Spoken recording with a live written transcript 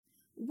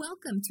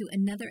Welcome to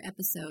another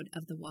episode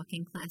of The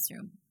Walking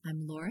Classroom.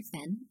 I'm Laura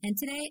Fenn, and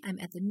today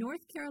I'm at the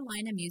North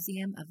Carolina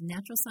Museum of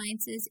Natural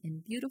Sciences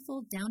in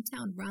beautiful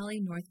downtown Raleigh,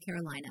 North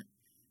Carolina.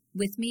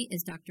 With me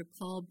is Dr.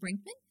 Paul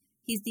Brinkman.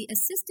 He's the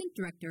Assistant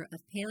Director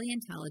of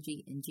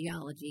Paleontology and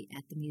Geology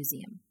at the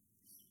museum.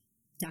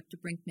 Dr.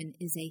 Brinkman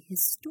is a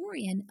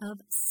historian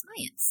of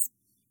science.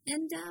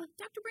 And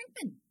Dr.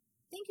 Brinkman,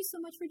 thank you so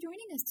much for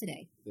joining us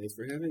today. Thanks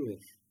for having me.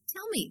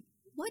 Tell me,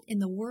 what in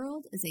the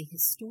world is a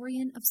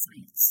historian of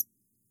science?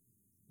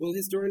 Well,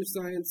 historian of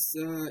science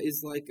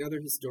is like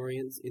other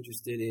historians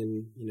interested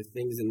in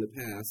things in the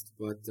past,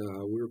 but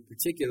we're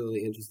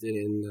particularly interested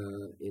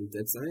in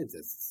dead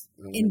scientists.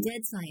 In dead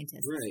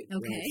scientists, right?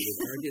 Okay.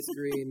 Right. Art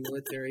history,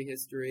 military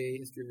history,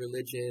 history of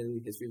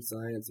religion, history of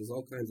science. There's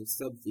all kinds of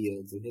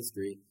subfields in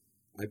history.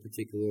 I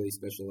particularly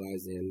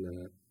specialize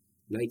in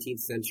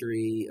 19th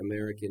century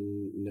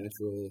American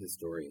natural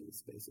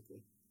historians, basically.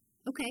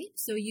 Okay,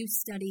 so you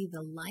study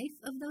the life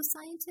of those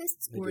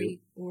scientists, or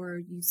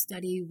you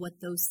study what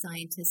those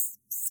scientists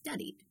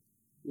studied?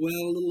 Well,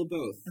 a little of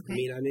both. Okay. I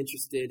mean, I'm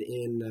interested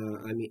in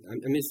I'm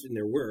interested in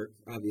their work,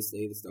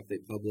 obviously, the stuff they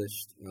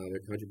published,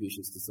 their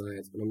contributions to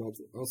science, but I'm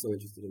also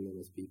interested in them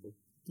as people.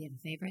 Do you have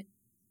a favorite?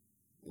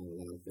 I have a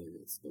lot of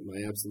favorites, but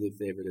my absolute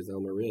favorite is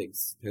Elmer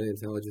Riggs,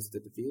 paleontologist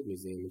at the Field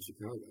Museum in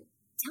Chicago.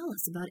 Tell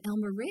us about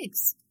Elmer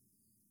Riggs.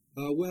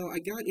 Well, I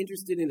got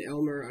interested in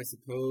Elmer, I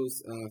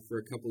suppose, for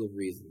a couple of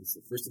reasons.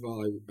 First of all,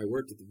 I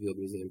worked at the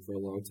Field Museum for a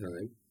long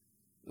time,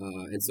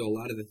 and so a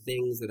lot of the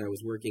things that I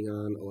was working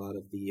on, a lot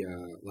of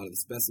the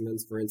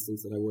specimens, for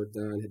instance, that I worked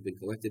on had been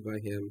collected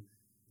by him.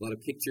 A lot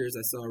of pictures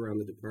I saw around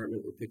the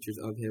department were pictures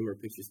of him or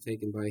pictures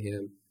taken by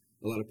him.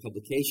 A lot of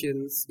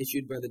publications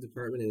issued by the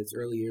department in its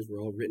early years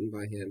were all written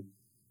by him.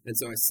 And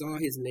so I saw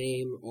his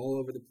name all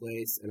over the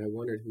place, and I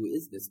wondered, who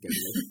is this guy?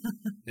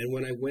 And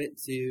when I went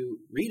to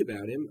read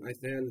about him, I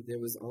found that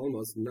there was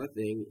almost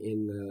nothing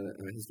in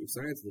the history of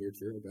science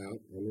literature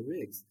about Elmer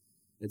Riggs.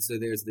 And so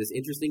there's this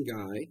interesting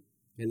guy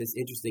and this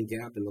interesting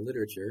gap in the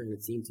literature, and it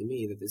seemed to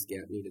me that this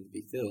gap needed to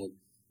be filled.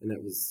 And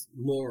that was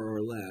more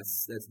or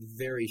less, that's the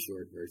very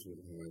short version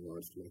of how I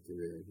launched my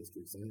career in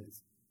history of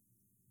science,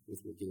 was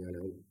working on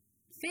Elmer.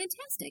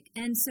 Fantastic.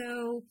 And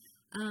so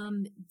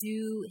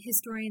do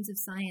historians of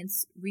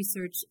science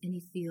research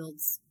any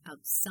fields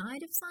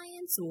outside of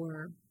science,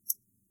 or?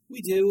 We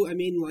do. I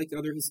mean, like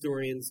other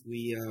historians,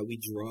 we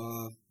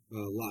draw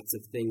lots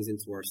of things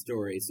into our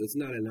story, so it's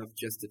not enough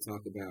just to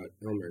talk about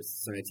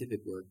Elmer's scientific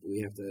work, but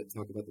we have to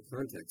talk about the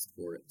context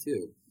for it,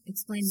 too.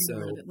 Explain to me a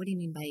little bit. What do you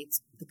mean by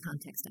the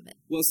context of it?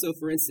 Well, so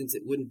for instance,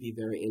 it wouldn't be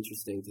very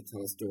interesting to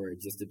tell a story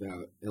just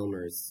about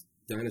Elmer's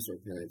dinosaur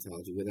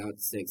paleontology without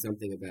saying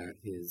something about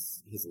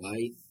his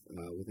life,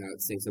 without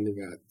saying something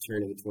about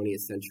turn of the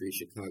 20th century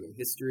Chicago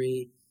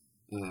history,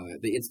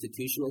 the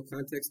institutional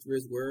context for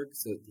his work.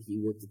 So he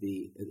worked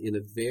he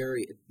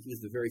was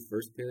the very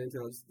first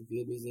paleontologist at the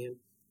Field Museum.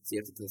 So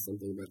you have to tell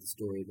something about the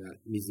story about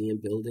museum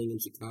building in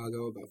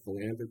Chicago, about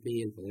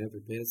philanthropy and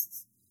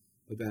philanthropists,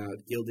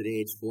 about Gilded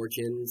Age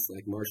fortunes,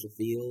 like Marshall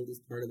Field is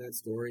part of that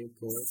story, of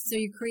course. So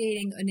you're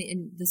creating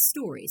in the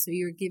story. So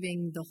you're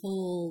giving the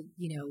whole,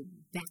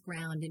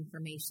 background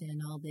information,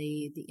 all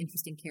the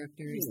interesting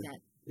characters that.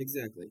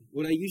 Exactly.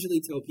 What I usually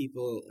tell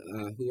people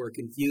who are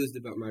confused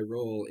about my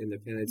role in the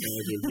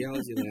Paleontology and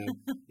Geology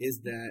lab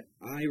is that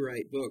I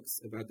write books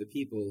about the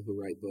people who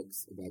write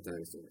books about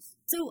dinosaurs.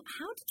 So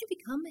how did you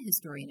become a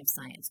historian of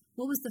science?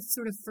 What was the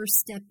sort of first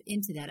step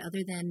into that,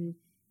 other than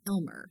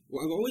Elmer?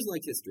 Well, I've always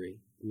liked history.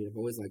 I mean, I've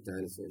always liked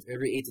dinosaurs.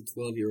 Every 8 to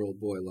 12-year-old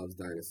boy loves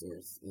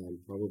dinosaurs,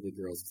 probably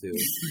girls too.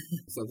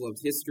 So I've loved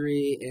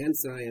history and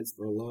science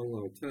for a long,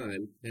 long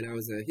time, and I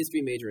was a history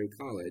major in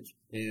college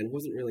and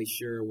wasn't really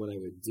sure what I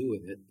would do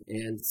with it,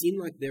 and it seemed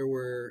like there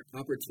were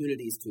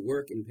opportunities to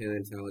work in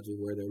paleontology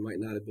where there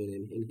might not have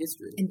been in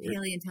history. And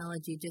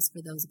paleontology, just for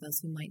those of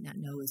us who might not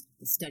know, is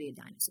the study of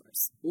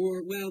dinosaurs.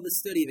 Or, well, the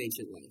study of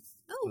ancient life.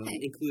 Oh,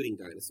 okay.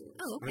 Including dinosaurs.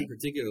 Oh, okay. I'm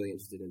particularly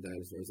interested in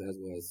dinosaurs, as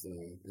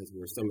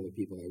were some of the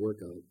people I work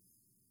on.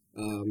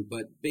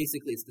 But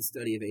basically, it's the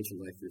study of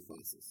ancient life through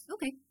fossils.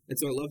 Okay. And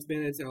so I loved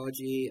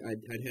paleontology.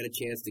 I'd had a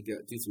chance to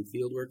do some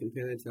field work in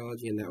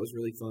paleontology, and that was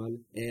really fun.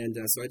 And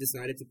so I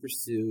decided to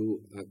pursue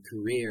a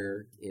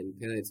career in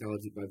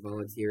paleontology by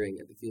volunteering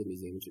at the Field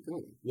Museum in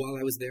Chicago. While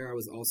I was there, I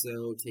was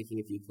also taking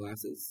a few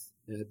classes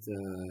at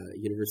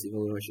University of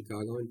Illinois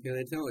Chicago in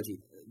paleontology.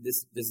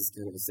 This is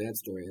kind of a sad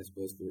story, I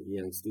suppose, for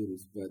young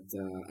students, but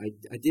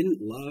I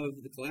didn't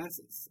love the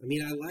classes. I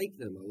mean, I liked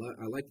them.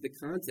 I liked the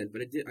content,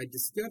 but I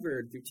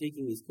discovered through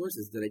taking these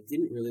courses that I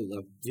didn't really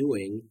love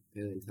doing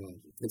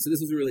paleontology. And so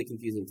this was a really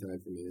confusing time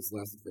for me. This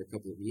lasted for a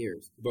couple of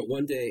years. But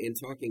one day, in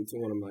talking to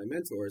one of my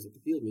mentors at the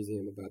Field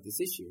Museum about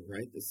this issue,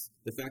 right,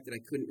 the fact that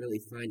I couldn't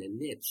really find a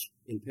niche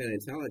in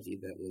paleontology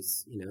that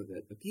was,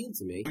 that appealed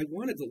to me, I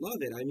wanted to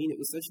love it. I mean, it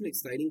was such an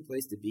exciting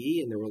place to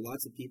be, and there were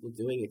lots of people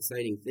doing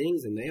exciting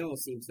things, and they all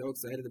seemed so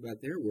excited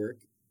about their work.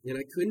 And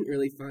I couldn't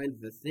really find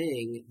the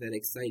thing that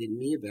excited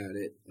me about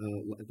it,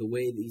 the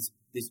way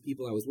these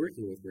people I was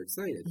working with were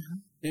excited.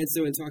 And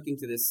so in talking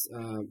to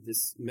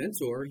this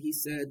mentor, he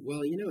said,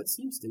 well, it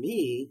seems to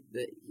me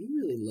that you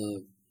really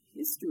love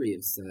history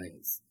of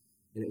science.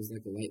 And it was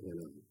like a light went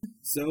on.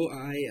 So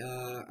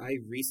I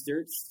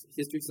researched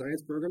history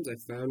science programs. I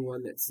found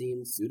one that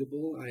seemed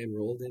suitable. I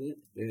enrolled in it,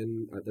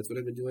 and that's what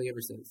I've been doing ever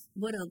since.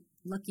 What a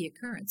lucky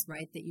occurrence,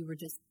 right? That you were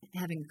just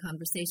having a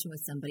conversation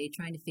with somebody,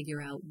 trying to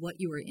figure out what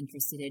you were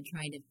interested in,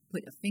 trying to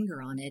put a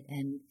finger on it,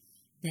 and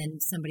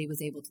then somebody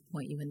was able to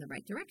point you in the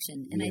right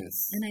direction. And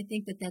yes. I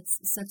think that that's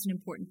such an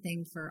important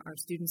thing for our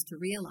students to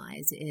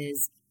realize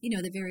is,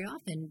 that very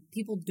often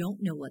people don't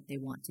know what they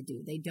want to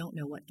do. They don't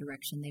know what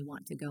direction they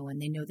want to go, and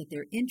they know that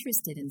they're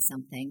interested in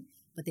something,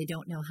 but they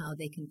don't know how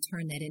they can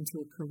turn that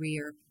into a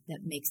career that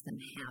makes them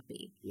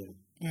happy. Yeah.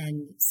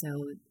 And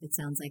so it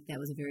sounds like that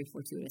was a very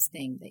fortuitous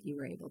thing that you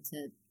were able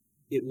to.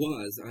 It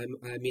was.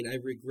 I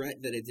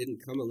regret that it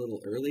didn't come a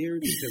little earlier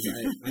because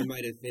I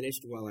might have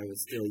finished while I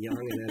was still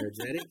young and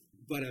energetic.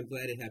 But I'm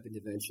glad it happened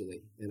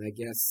eventually. And I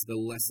guess the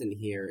lesson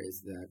here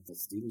is that the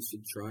students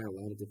should try a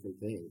lot of different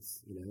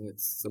things.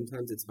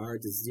 Sometimes it's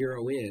hard to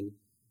zero in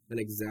on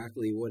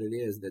exactly what it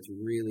is that's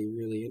really,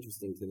 really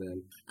interesting to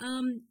them.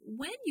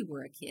 When you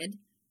were a kid,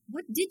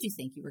 what did you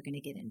think you were going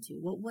to get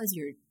into? What was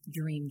your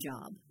dream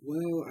job?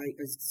 Well, I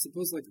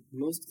suppose like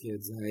most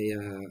kids,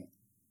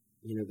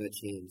 that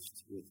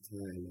changed with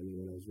time.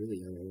 When I was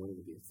really young, I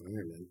wanted to be a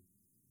fireman.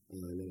 And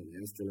then an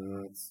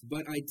astronaut.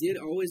 But I did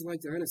always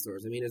like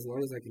dinosaurs. As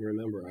long as I can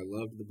remember, I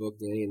loved the book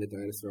Danny and the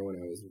Dinosaur when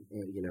I was,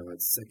 a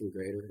second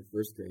grader or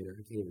first grader.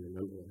 I can't even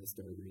remember when I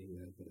started reading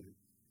that. But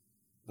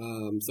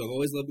so I've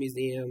always loved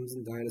museums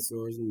and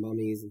dinosaurs and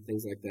mummies and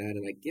things like that.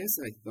 And I guess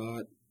I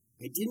thought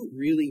I didn't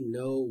really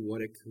know what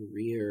a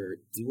career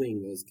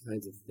doing those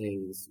kinds of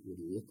things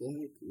would look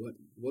like,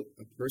 what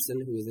a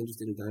person who was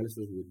interested in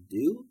dinosaurs would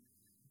do.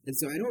 And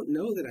so I don't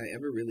know that I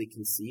ever really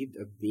conceived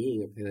of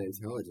being a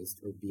paleontologist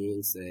or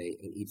being, say,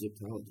 an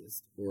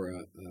Egyptologist or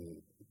a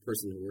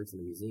person who works in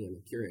a museum,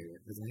 a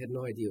curator, because I had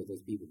no idea what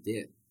those people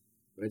did.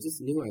 But I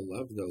just knew I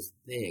loved those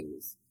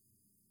things.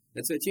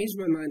 And so I changed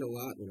my mind a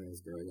lot when I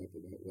was growing up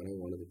about what I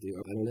wanted to do.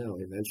 I don't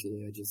know.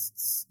 Eventually I just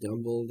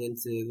stumbled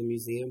into the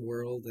museum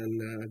world, and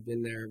I've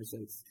been there ever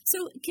since.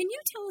 So can you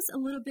tell us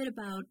a little bit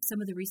about some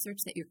of the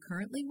research that you're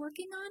currently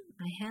working on?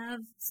 I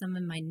have some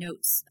in my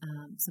notes,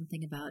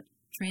 something about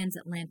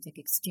transatlantic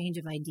exchange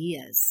of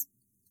ideas.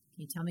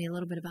 Can you tell me a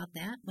little bit about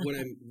that? What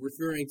I'm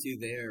referring to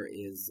there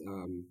is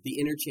the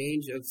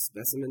interchange of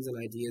specimens and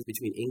ideas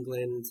between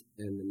England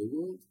and the New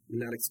World.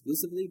 Not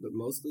exclusively, but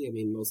mostly.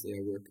 Mostly I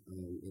work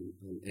on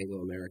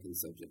Anglo-American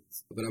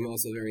subjects. But I'm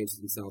also very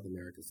interested in South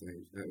America, so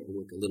I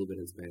work a little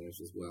bit in Spanish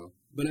as well.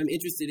 But I'm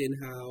interested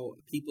in how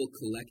people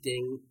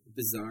collecting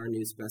bizarre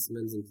new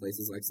specimens in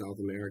places like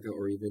South America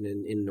or even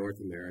in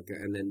North America,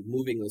 and then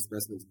moving those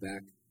specimens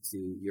back to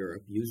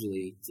Europe,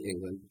 usually to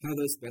England, how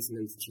those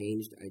specimens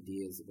changed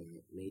ideas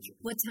about nature.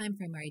 What time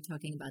frame are you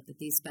talking about that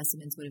these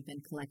specimens would have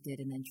been collected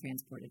and then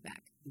transported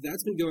back?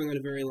 That's been going on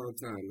a very long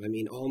time.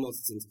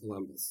 Almost since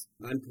Columbus.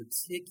 I'm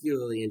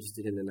particularly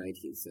interested in the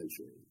 19th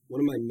century.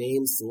 One of my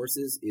main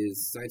sources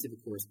is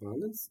scientific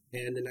correspondence,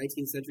 and the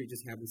 19th century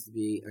just happens to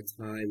be a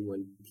time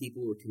when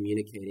people were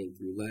communicating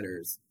through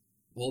letters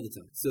all the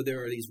time. So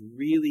there are these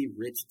really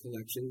rich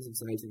collections of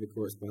scientific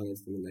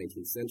correspondence from the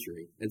 19th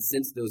century. And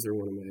since those are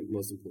one of my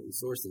most important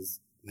sources,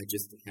 I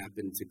just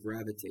happen to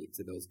gravitate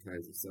to those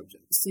kinds of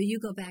subjects. So you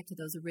go back to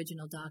those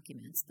original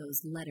documents, those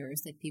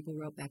letters that people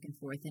wrote back and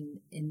forth, and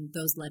in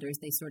those letters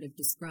they sort of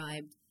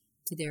described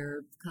to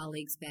their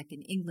colleagues back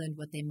in England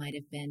what they might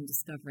have been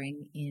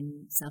discovering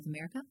in South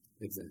America?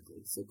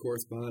 Exactly. So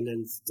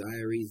correspondence,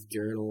 diaries,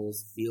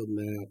 journals, field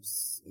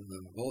maps,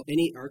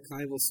 any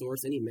archival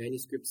source, any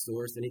manuscript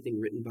source, anything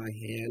written by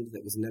hand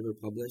that was never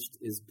published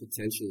is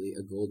potentially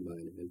a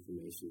goldmine of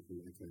information for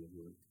my kind of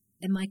work.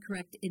 Am I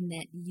correct in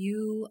that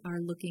you are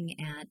looking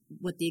at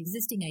what the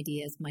existing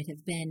ideas might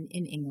have been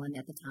in England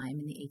at the time,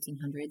 in the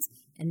 1800s,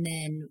 and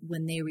then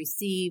when they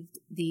received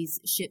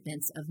these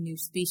shipments of new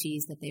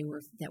species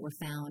that were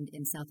found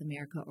in South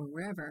America or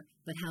wherever,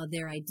 but how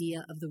their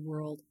idea of the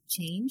world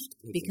changed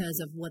because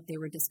of what they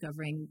were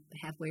discovering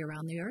halfway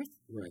around the Earth?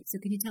 Right. So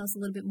can you tell us a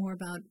little bit more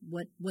about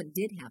what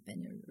did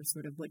happen, or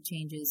sort of what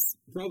changes?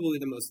 Probably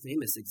the most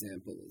famous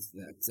example is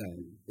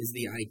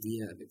the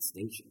idea of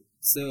extinction.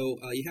 So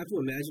you have to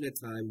imagine a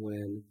time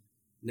when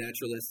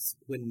naturalists,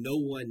 when no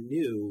one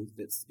knew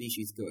that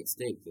species go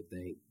extinct, that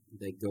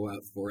they go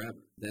out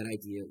forever. That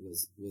idea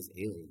was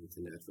alien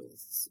to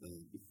naturalists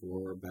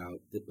before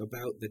about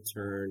the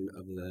turn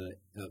of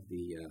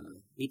the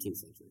 18th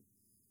century.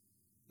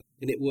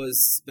 And it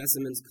was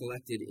specimens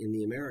collected in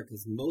the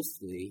Americas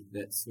mostly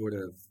that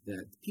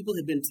people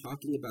had been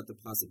talking about the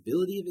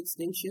possibility of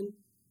extinction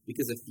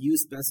because a few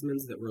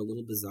specimens that were a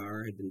little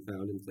bizarre had been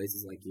found in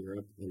places like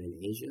Europe and in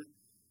Asia.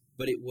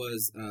 But it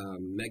was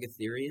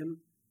Megatherium,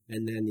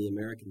 and then the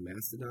American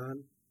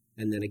mastodon,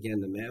 and then again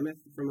the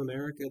mammoth from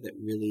America that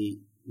really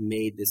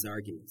made this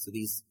argument. So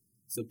these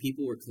So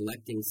people were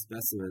collecting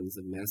specimens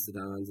of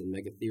mastodons and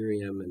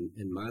megatherium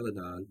and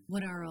mylodon.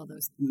 What are all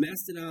those?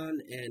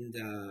 Mastodon and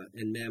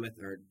mammoth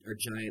are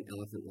giant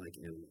elephant-like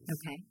animals.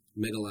 Okay.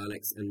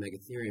 Megalonyx and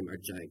megatherium are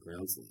giant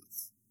ground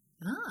sloths.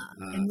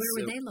 And where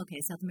were they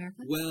located? South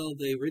America? Well,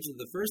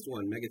 the first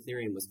one,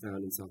 megatherium, was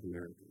found in South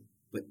America,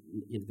 but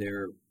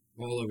they're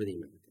all over the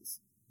Americas.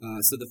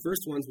 So the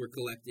first ones were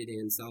collected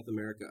in South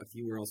America. A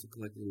few were also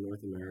collected in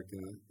North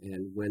America.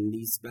 And when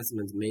these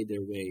specimens made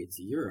their way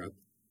to Europe,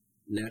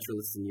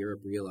 naturalists in Europe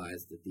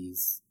realized that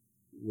these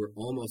were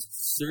almost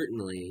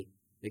certainly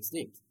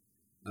extinct.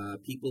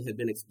 People had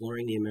been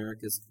exploring the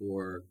Americas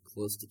for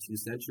close to 2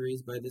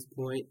 centuries by this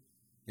point,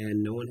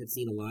 and no one had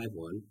seen a live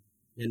one.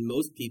 And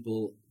most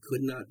people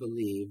could not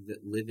believe that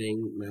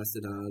living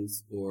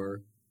mastodons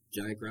or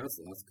giant ground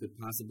sloths could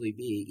possibly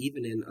be,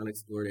 even in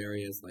unexplored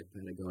areas like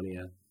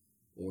Patagonia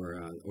or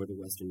the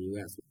western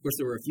U.S. Of course,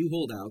 there were a few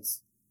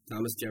holdouts,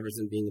 Thomas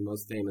Jefferson being the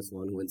most famous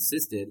one, who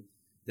insisted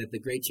that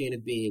the great chain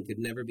of being could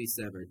never be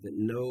severed, that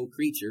no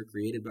creature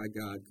created by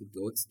God could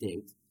go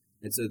extinct,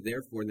 and so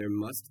therefore there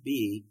must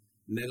be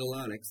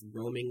megalonyx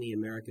roaming the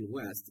American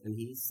West, and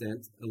he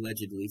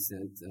allegedly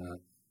sent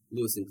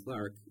Lewis and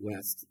Clark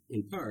west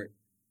in part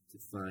to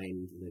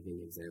find living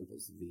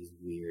examples of these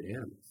weird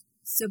animals.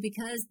 So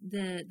because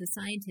the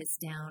scientists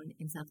down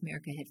in South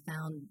America had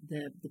found,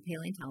 the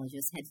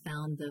paleontologists had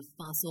found the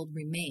fossil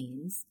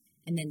remains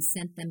and then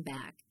sent them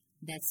back,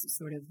 that's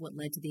sort of what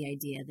led to the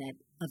idea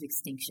of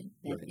extinction.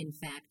 That, right. In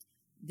fact,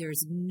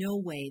 there's no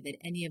way that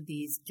any of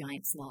these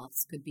giant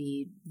sloths could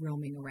be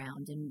roaming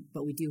around,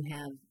 but we do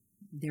have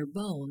their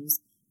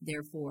bones.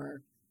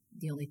 Therefore,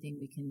 the only thing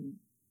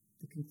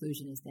the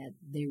conclusion is that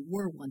they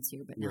were once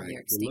here, but now right. they're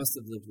extinct. They must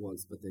have lived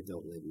once, but they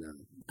don't live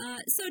now.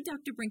 So,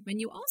 Dr.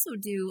 Brinkman, you also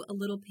do a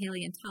little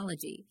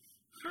paleontology.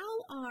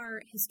 How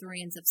are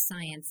historians of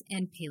science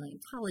and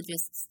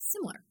paleontologists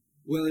similar?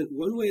 Well, in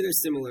one way they're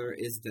similar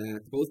is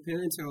that both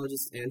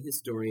paleontologists and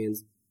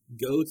historians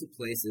go to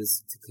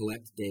places to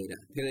collect data.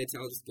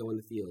 Paleontologists go in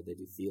the field. They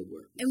do field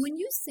work. And when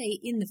you say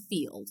in the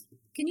field,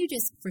 can you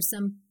just, for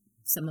some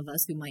of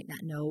us who might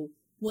not know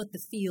what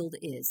the field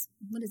is,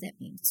 what does that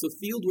mean? So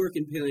field work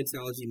in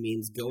paleontology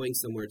means going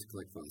somewhere to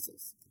collect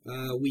fossils.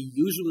 We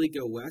usually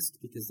go west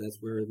because that's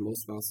where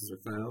most fossils are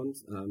found,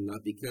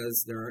 not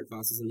because there aren't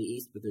fossils in the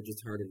east, but they're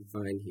just harder to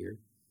find here.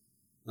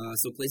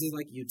 So places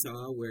like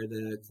Utah, where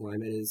the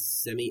climate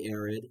is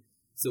semi-arid,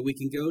 so we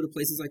can go to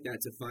places like that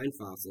to find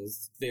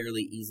fossils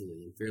fairly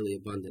easily and fairly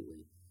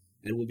abundantly,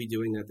 and we'll be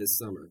doing that this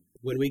summer.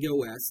 When we go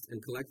west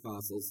and collect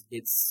fossils,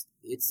 it's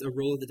a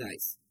roll of the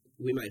dice.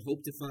 We might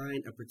hope to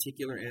find a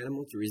particular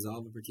animal to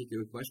resolve a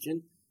particular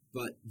question,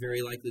 but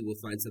very likely we'll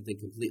find something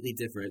completely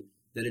different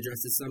that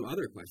addresses some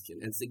other question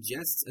and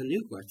suggests a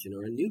new question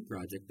or a new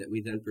project that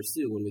we then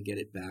pursue when we get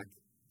it back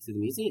to the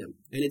museum.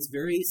 And it's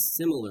very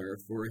similar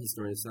for a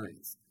historian of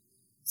science.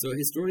 So a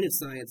historian of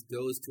science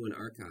goes to an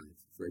archive,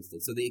 for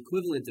instance. So the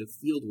equivalent of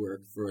field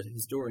work for a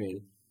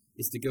historian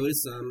is to go to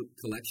some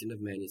collection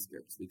of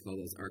manuscripts. We call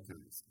those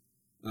archives.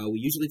 We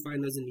usually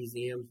find those in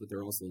museums, but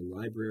they're also in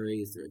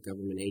libraries, they're at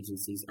government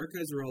agencies.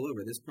 Archives are all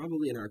over. There's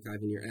probably an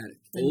archive in your attic.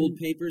 Old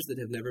papers that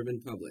have never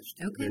been published.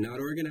 Okay. They're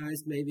not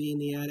organized maybe in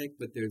the attic,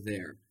 but they're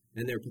there.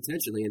 And they're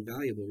potentially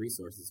invaluable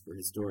resources for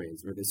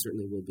historians, or they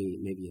certainly will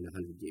be maybe in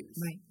 100 years.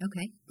 Right,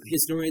 okay.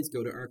 Historians go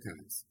to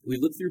archives. We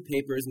look through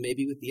papers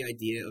maybe with the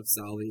idea of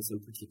solving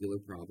some particular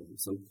problem,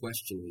 some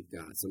question we've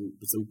got,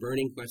 some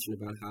burning question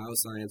about how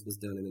science was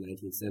done in the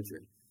 19th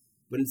century.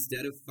 But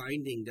instead of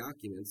finding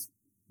documents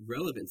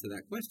relevant to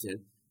that question,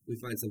 we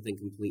find something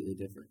completely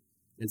different.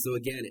 And so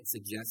again, it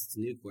suggests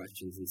new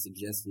questions and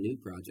suggests new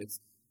projects.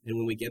 And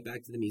when we get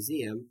back to the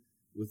museum,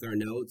 with our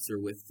notes or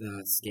with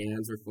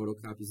scans or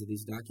photocopies of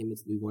these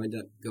documents, we wind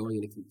up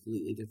going in a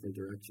completely different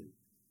direction.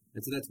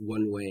 And so that's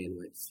one way in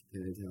which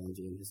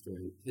paleontology and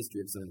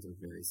history of science are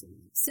very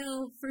similar.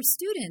 So for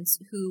students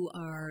who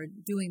are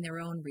doing their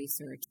own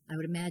research, I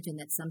would imagine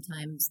that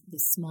sometimes the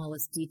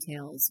smallest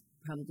details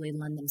probably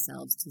lend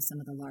themselves to some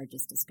of the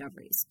largest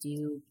discoveries. Do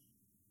you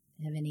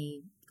have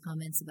any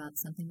comments about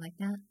something like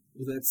that?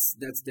 Well,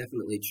 that's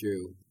definitely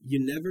true. You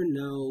never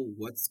know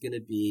what's going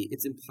to be.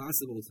 It's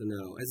impossible to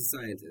know, as a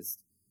scientist,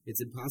 it's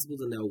impossible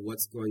to know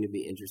what's going to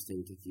be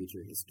interesting to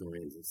future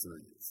historians of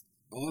science.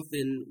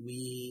 Often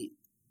we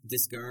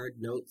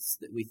discard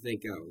notes that we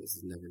think, oh, this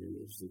is never going to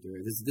be interesting to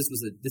her. This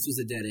was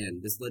a dead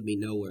end. This led me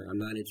nowhere. I'm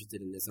not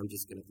interested in this. I'm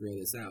just going to throw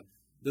this out.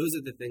 Those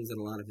are the things that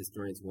a lot of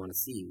historians want to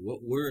see.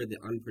 What were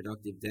the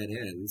unproductive dead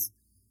ends?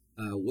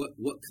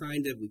 What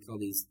kind of,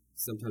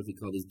 sometimes we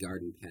call these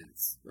garden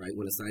paths, right?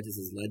 When a scientist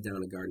is led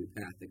down a garden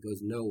path that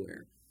goes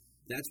nowhere,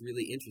 that's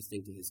really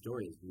interesting to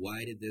historians.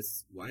 Why did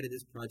this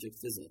project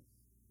fizzle?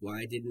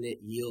 Why didn't it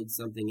yield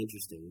something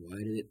interesting?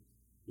 Why did it,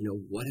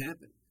 what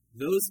happened?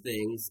 Those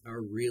things are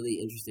really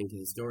interesting to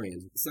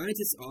historians.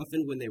 Scientists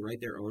often, when they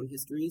write their own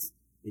histories,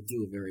 they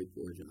do a very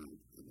poor job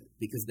of it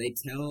because they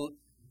tell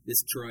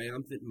this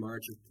triumphant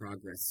march of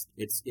progress.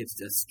 It's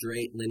a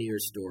straight linear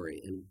story,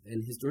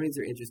 and historians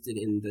are interested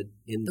in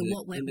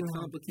the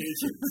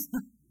complications.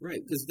 Right,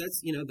 because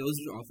those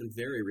are often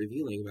very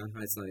revealing about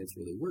how science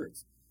really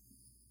works.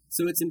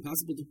 So it's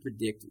impossible to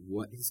predict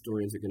what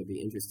historians are going to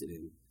be interested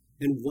in.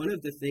 And one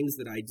of the things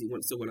that I do,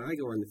 so when I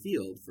go on the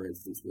field, for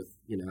instance, with,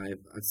 I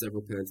have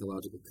several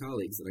paleontological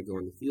colleagues that I go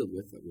on the field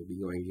with that will be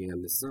going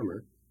again this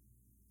summer,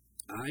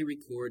 I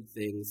record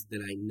things that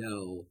I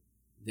know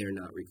they're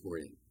not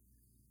recording.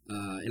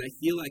 And I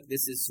feel like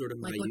this is sort of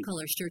like what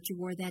color shirt you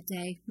wore that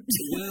day?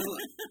 Well,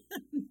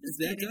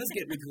 that does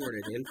get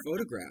recorded in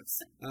photographs.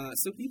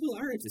 So people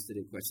are interested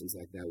in questions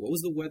like that. What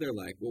was the weather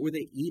like? What were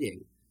they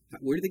eating?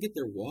 Where did they get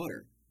their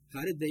water?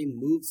 How did they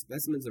move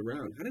specimens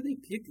around? How did they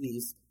pick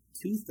these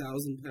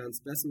 2,000-pound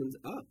specimens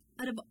up?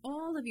 Out of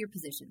all of your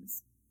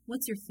positions,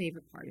 what's your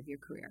favorite part of your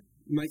career?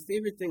 My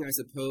favorite thing, I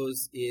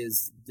suppose,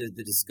 is the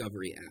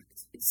Discovery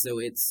Act. So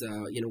it's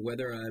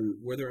whether I'm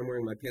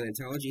wearing my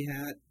paleontology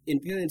hat. In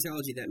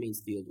paleontology, that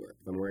means field work.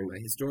 If I'm wearing my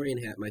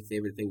historian hat, my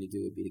favorite thing to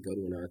do would be to go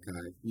to an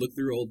archive, look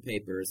through old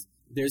papers.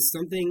 There's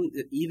something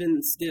that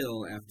even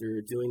still,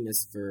 after doing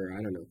this for,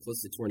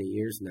 close to 20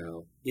 years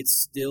now,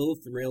 it's still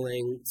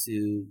thrilling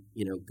to,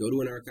 go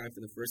to an archive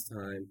for the first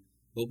time,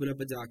 open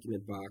up a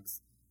document box,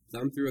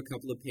 thumb through a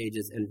couple of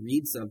pages, and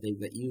read something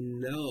that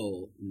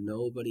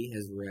nobody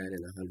has read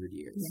in 100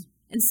 years.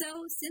 Yeah. And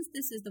so, since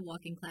this is the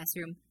walking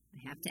classroom,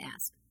 I have to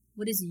ask,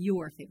 what is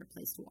your favorite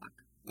place to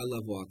walk? I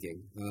love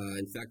walking.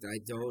 In fact,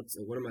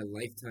 one of my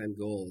lifetime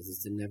goals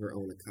is to never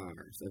own a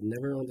car. So I've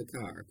never owned a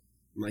car.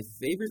 My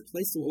favorite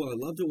place I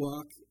love to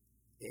walk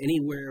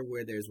anywhere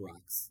where there's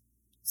rocks.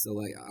 So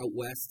like out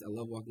west, I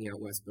love walking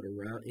out west, but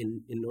around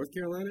in North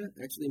Carolina,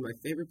 actually my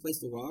favorite place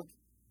to walk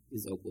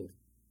is Oakwood.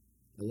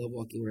 I love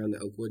walking around the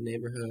Oakwood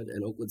neighborhood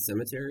and Oakwood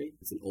Cemetery.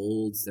 It's an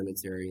old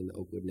cemetery in the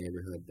Oakwood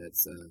neighborhood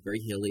that's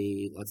very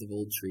hilly, lots of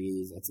old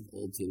trees, lots of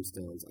old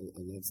tombstones.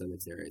 I love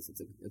cemeteries.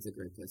 It's a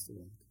great place to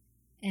walk.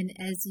 And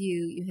as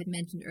you had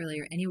mentioned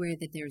earlier, anywhere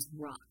that there's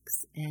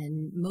rocks.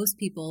 And most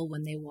people,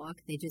 when they walk,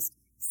 they just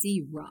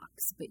see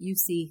rocks. But you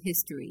see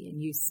history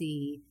and you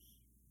see,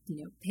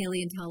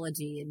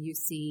 paleontology and you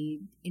see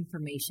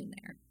information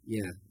there.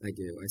 Yeah, I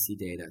do. I see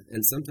data.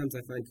 And sometimes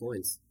I find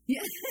coins.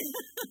 Yeah.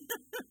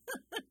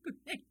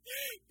 Great.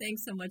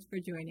 Thanks so much for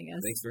joining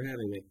us. Thanks for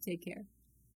having me. Take care.